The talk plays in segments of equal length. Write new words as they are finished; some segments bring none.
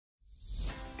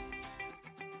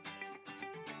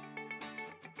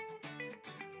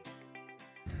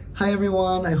Hi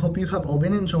everyone, I hope you have all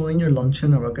been enjoying your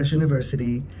luncheon at Rutgers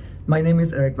University. My name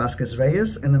is Eric Vasquez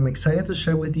Reyes and I'm excited to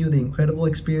share with you the incredible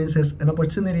experiences and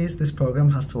opportunities this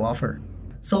program has to offer.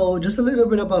 So just a little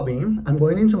bit about me, I'm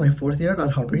going into my fourth year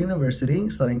at Harvard University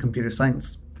studying computer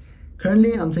science.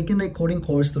 Currently, I'm taking a coding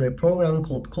course through a program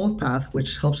called CodePath,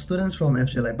 which helps students from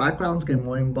FGLI backgrounds get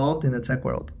more involved in the tech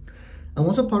world. I'm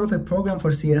also part of a program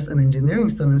for CS and engineering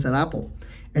students at Apple,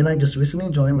 and I just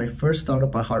recently joined my first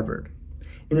startup at Harvard.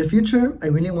 In the future, I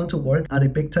really want to work at a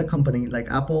big tech company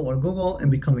like Apple or Google and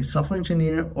become a software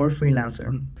engineer or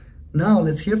freelancer. Now,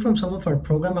 let's hear from some of our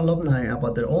program alumni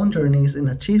about their own journeys and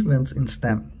achievements in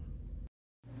STEM.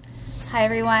 Hi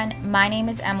everyone, my name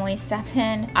is Emily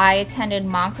Seppin. I attended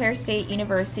Montclair State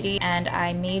University and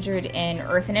I majored in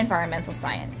Earth and Environmental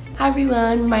Science. Hi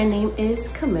everyone, my name is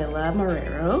Camila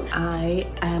Marrero. I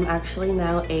am actually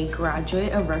now a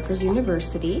graduate of Rutgers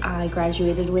University. I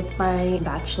graduated with my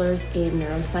bachelor's in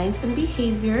neuroscience and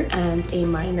behavior and a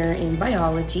minor in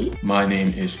biology. My name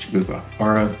is Chibuka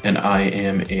Hara and I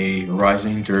am a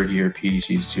rising third-year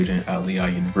PhD student at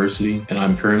Lehigh University, and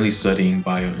I'm currently studying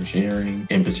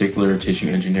bioengineering, in particular tissue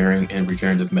engineering and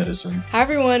regenerative medicine. Hi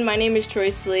everyone, my name is Troy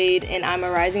Slade and I'm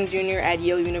a rising junior at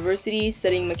Yale University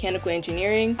studying mechanical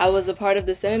engineering. I was a part of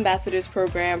the STEM Ambassadors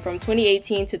program from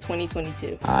 2018 to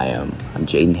 2022. I'm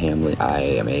Jaden Hamlet. I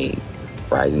am a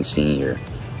rising senior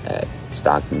at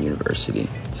Stockton University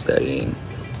studying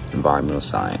environmental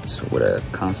science with a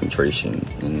concentration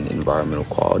in environmental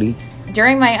quality.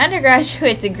 During my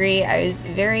undergraduate degree, I was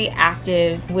very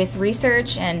active with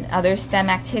research and other STEM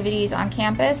activities on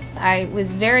campus. I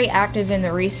was very active in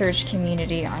the research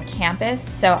community on campus,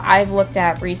 so I've looked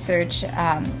at research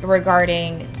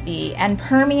regarding the end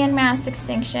Permian mass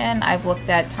extinction. I've looked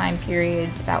at time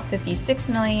periods about 56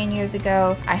 million years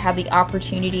ago. I had the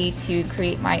opportunity to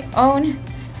create my own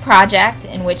project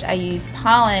in which I used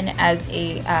pollen as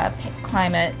a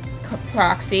climate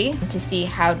proxy to see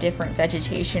how different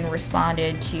vegetation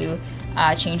responded to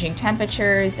changing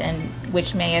temperatures, and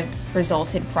which may have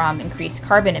resulted from increased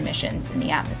carbon emissions in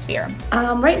the atmosphere.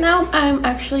 Right now I'm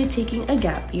actually taking a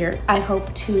gap year. I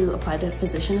hope to apply to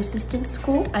physician assistant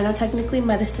school. I know technically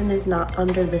medicine is not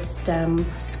under the STEM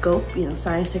scope,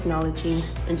 science, technology,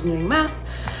 engineering, math,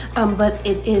 but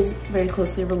it is very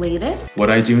closely related.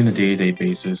 What I do on a day-to-day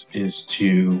basis is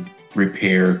to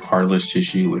repair cartilage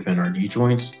tissue within our knee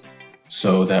joints,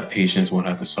 so that patients won't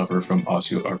have to suffer from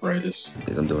osteoarthritis.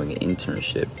 I'm doing an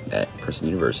internship at Princeton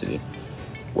University,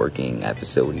 working at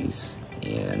facilities,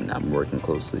 and I'm working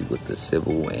closely with the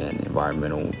civil and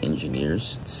environmental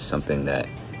engineers. It's something that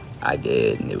I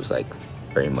did, and it was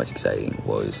very much exciting,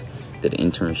 was the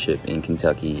internship in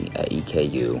Kentucky at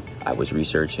EKU. I was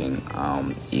researching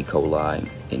E. coli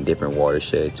in different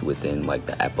watersheds within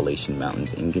the Appalachian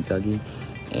Mountains in Kentucky,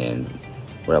 and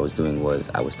what I was doing was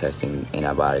I was testing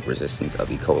antibiotic resistance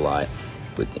of E. coli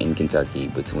within Kentucky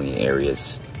between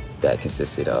areas that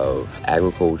consisted of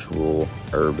agricultural,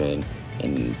 urban,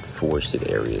 and forested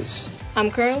areas.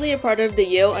 I'm currently a part of the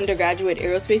Yale Undergraduate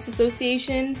Aerospace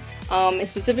Association, and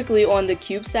specifically on the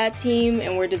CubeSat team,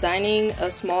 and we're designing a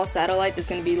small satellite that's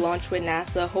going to be launched with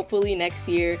NASA hopefully next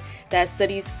year that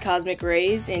studies cosmic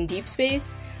rays in deep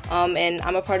space. And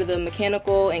I'm a part of the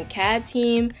mechanical and CAD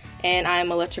team, and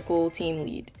I'm electrical team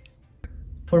lead.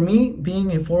 For me, being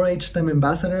a 4-H STEM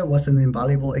ambassador was an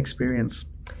invaluable experience.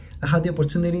 I had the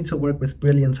opportunity to work with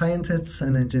brilliant scientists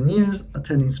and engineers,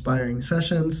 attend inspiring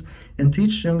sessions, and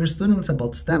teach younger students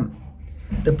about STEM.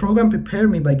 The program prepared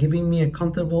me by giving me a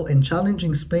comfortable and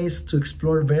challenging space to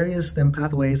explore various STEM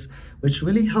pathways, which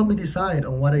really helped me decide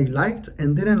on what I liked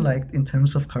and didn't like in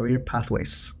terms of career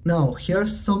pathways. Now,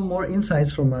 here's some more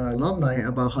insights from our alumni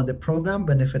about how the program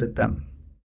benefited them.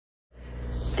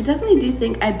 I definitely do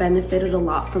think I benefited a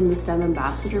lot from the STEM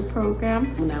Ambassador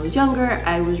program. When I was younger,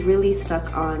 I was really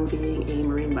stuck on being a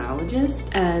marine biologist,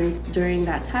 and during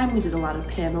that time we did a lot of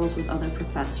panels with other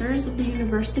professors of the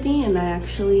university, and I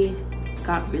actually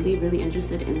got really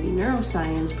interested in the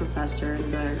neuroscience professor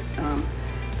and the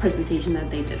presentation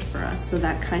that they did for us. So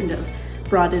that kind of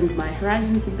broadened my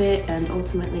horizons a bit, and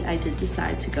ultimately I did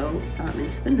decide to go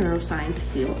into the neuroscience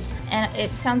field. And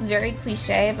it sounds very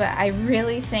cliche, but I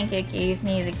really think it gave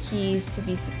me the keys to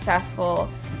be successful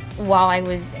while I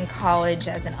was in college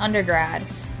as an undergrad,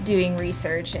 doing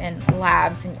research in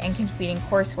labs and completing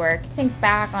coursework. Think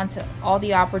back onto all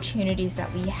the opportunities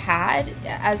that we had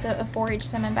as a 4-H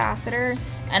STEM ambassador,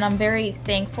 and I'm very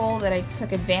thankful that I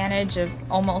took advantage of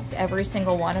almost every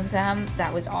single one of them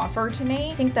that was offered to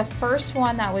me. I think the first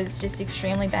one that was just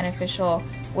extremely beneficial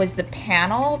was the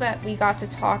panel that we got to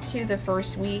talk to the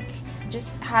first week.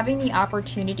 Just having the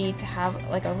opportunity to have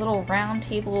like a little round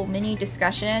table mini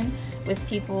discussion with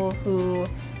people who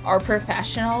are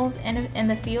professionals in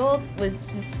the field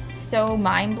was just so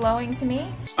mind-blowing to me.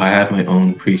 I had my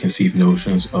own preconceived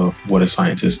notions of what a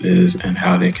scientist is and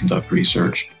how they conduct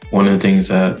research. One of the things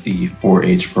that the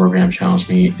 4-H program challenged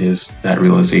me is that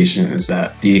realization is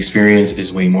that the experience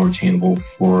is way more attainable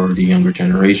for the younger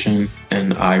generation.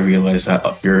 And I realized that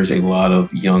there is a lot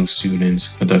of young students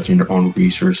conducting their own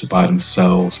research by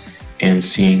themselves and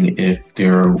seeing if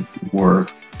their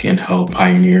work can help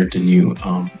pioneer the new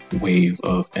wave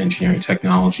of engineering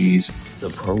technologies. The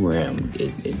program,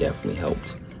 it definitely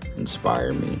helped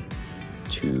inspire me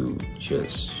to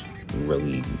just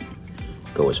really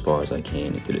go as far as I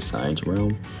can into the science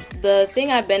realm. The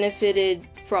thing I benefited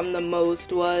from the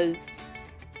most was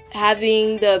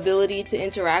having the ability to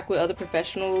interact with other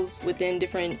professionals within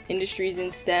different industries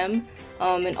in STEM,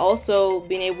 and also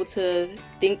being able to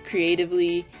think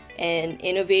creatively and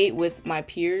innovate with my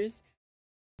peers.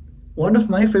 One of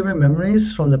my favorite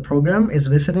memories from the program is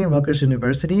visiting Rutgers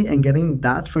University and getting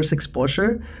that first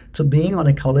exposure to being on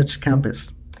a college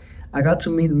campus. I got to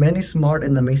meet many smart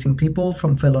and amazing people,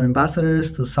 from fellow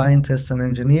ambassadors to scientists and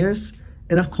engineers,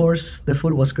 and of course, the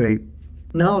food was great.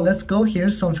 Now let's go hear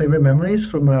some favorite memories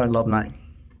from our alumni.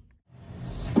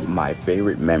 My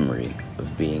favorite memory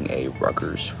of being a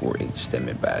Rutgers 4-H STEM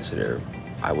ambassador,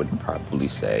 I would probably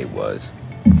say, was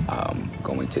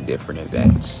going to different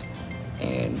events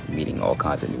and meeting all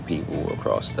kinds of new people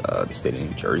across the state of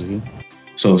New Jersey.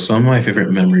 So some of my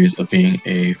favorite memories of being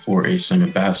a 4-H STEM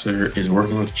ambassador is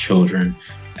working with children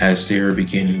as they are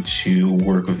beginning to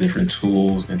work with different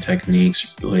tools and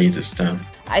techniques related to STEM.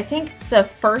 I think the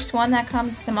first one that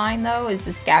comes to mind, though, is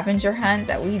the scavenger hunt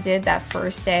that we did that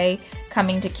first day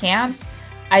coming to camp.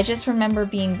 I just remember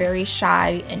being very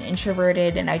shy and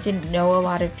introverted, and I didn't know a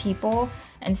lot of people,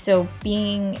 and so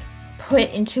being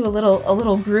put into a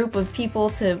little group of people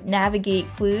to navigate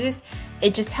clues,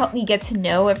 it just helped me get to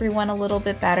know everyone a little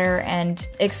bit better, and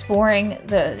exploring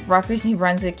the Rutgers-New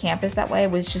Brunswick campus that way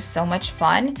was just so much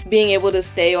fun. Being able to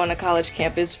stay on a college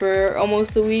campus for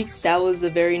almost a week, that was a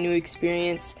very new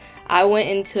experience. I went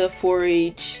into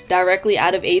 4-H directly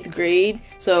out of 8th grade,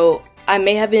 so I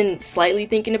may have been slightly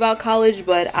thinking about college,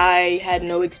 but I had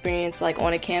no experience like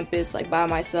on a campus, like by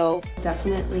myself.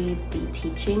 Definitely the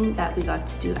teaching that we got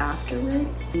to do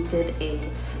afterwards. We did a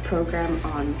program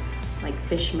on like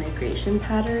fish migration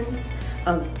patterns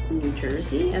of New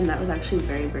Jersey, and that was actually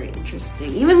very, very interesting.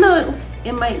 Even though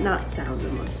it might not sound the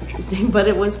most interesting, but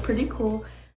it was pretty cool.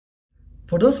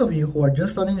 For those of you who are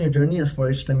just starting your journey as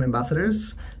 4-H STEM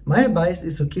ambassadors, my advice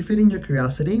is to keep feeding your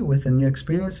curiosity with the new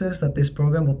experiences that this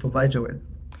program will provide you with.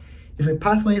 If a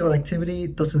pathway or activity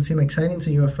doesn't seem exciting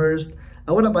to you at first,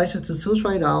 I would advise you to still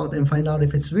try it out and find out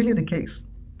if it's really the case.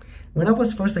 When I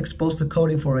was first exposed to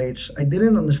coding 4-H, I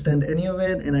didn't understand any of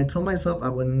it, and I told myself I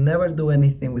would never do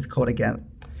anything with code again.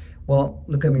 Well,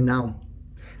 look at me now.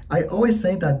 I always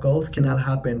say that growth cannot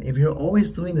happen if you're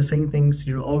always doing the same things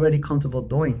you're already comfortable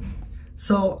doing.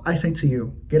 So I say to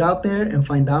you, get out there and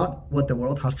find out what the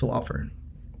world has to offer.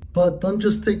 But don't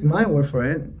just take my word for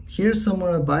it. Here's some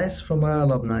more advice from our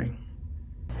alumni.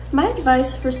 My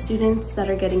advice for students that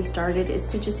are getting started is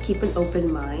to just keep an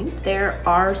open mind. There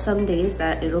are some days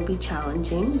that it'll be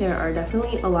challenging. There are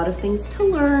definitely a lot of things to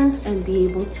learn and be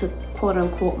able to quote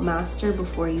unquote master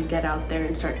before you get out there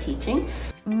and start teaching.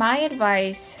 My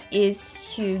advice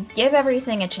is to give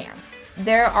everything a chance.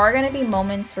 There are going to be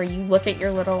moments where you look at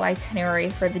your little itinerary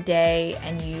for the day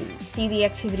and you see the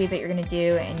activity that you're going to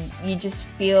do and you just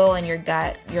feel in your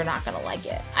gut you're not going to like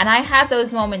it. And I had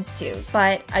those moments too,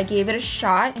 but I gave it a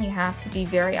shot, and you have to be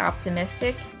very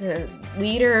optimistic. The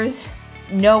leaders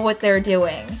know what they're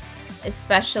doing,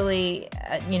 especially,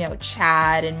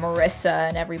 Chad and Marissa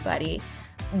and everybody.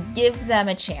 Give them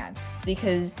a chance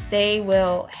because they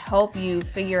will help you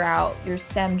figure out your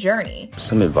STEM journey.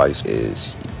 Some advice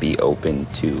is be open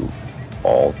to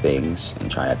all things and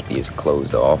try not to be as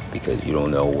closed off, because you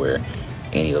don't know where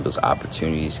any of those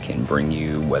opportunities can bring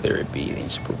you, whether it be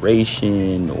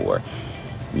inspiration or,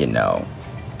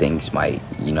 things might,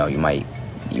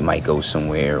 you might go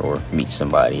somewhere or meet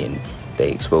somebody and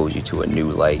they expose you to a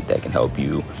new light that can help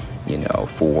you,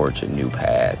 forge a new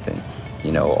path. And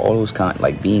all those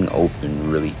being open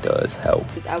really does help.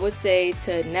 I would say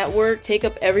to network, take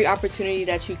up every opportunity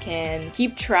that you can,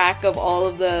 keep track of all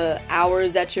of the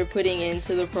hours that you're putting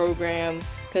into the program,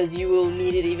 because you will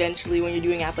need it eventually when you're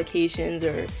doing applications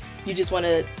or you just want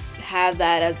to have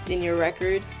that as in your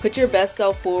record. Put your best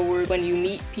self forward when you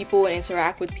meet people and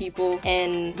interact with people,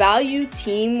 and value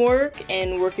teamwork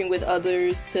and working with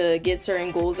others to get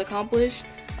certain goals accomplished.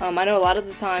 I know a lot of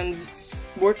the times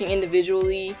working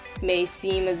individually may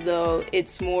seem as though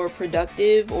it's more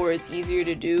productive or it's easier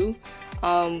to do,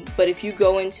 but if you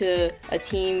go into a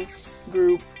team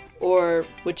group or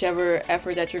whichever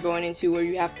effort that you're going into where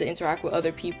you have to interact with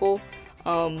other people,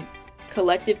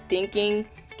 collective thinking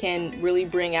can really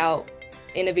bring out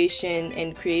innovation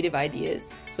and creative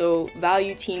ideas. So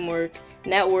value teamwork,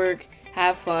 network,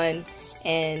 have fun,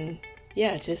 and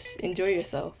yeah, just enjoy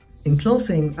yourself. In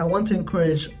closing, I want to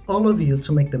encourage all of you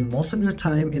to make the most of your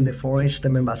time in the 4-H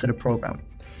STEM Ambassador Program.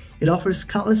 It offers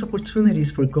countless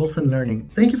opportunities for growth and learning.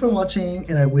 Thank you for watching,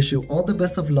 and I wish you all the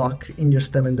best of luck in your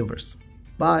STEM endeavors.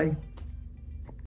 Bye!